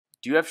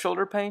Do you have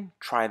shoulder pain?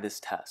 Try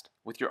this test.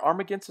 With your arm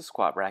against a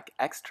squat rack,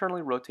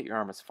 externally rotate your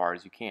arm as far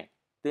as you can.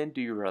 Then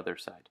do your other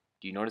side.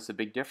 Do you notice a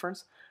big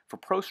difference? For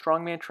pro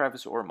strongman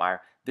Travis Ortmeyer,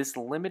 this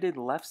limited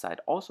left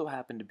side also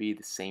happened to be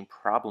the same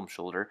problem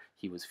shoulder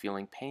he was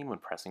feeling pain when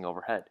pressing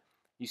overhead.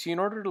 You see, in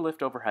order to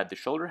lift overhead, the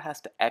shoulder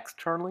has to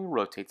externally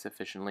rotate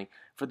sufficiently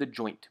for the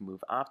joint to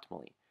move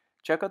optimally.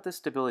 Check out the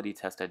stability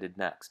test I did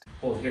next.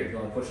 Hold here, you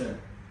want to push in.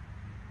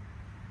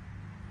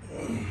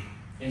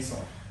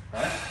 Inside,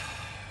 right?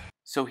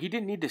 So he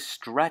didn't need to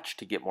stretch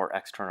to get more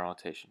external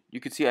rotation. You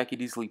could see I could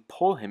easily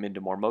pull him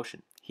into more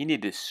motion. He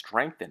needed to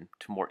strengthen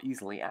to more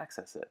easily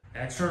access it.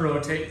 External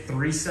rotate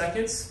 3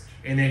 seconds,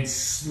 and then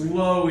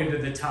slow into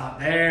the top.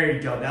 There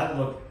you go. That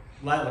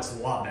looks a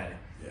lot better.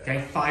 Yeah.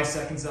 Okay, 5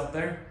 seconds up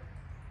there.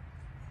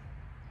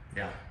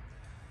 Yeah.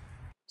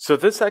 So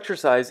this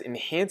exercise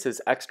enhances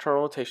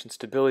external rotation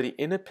stability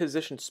in a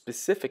position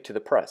specific to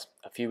the press.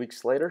 A few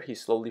weeks later,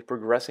 he's slowly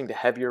progressing to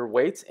heavier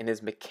weights, and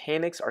his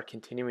mechanics are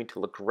continuing to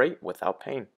look great without pain.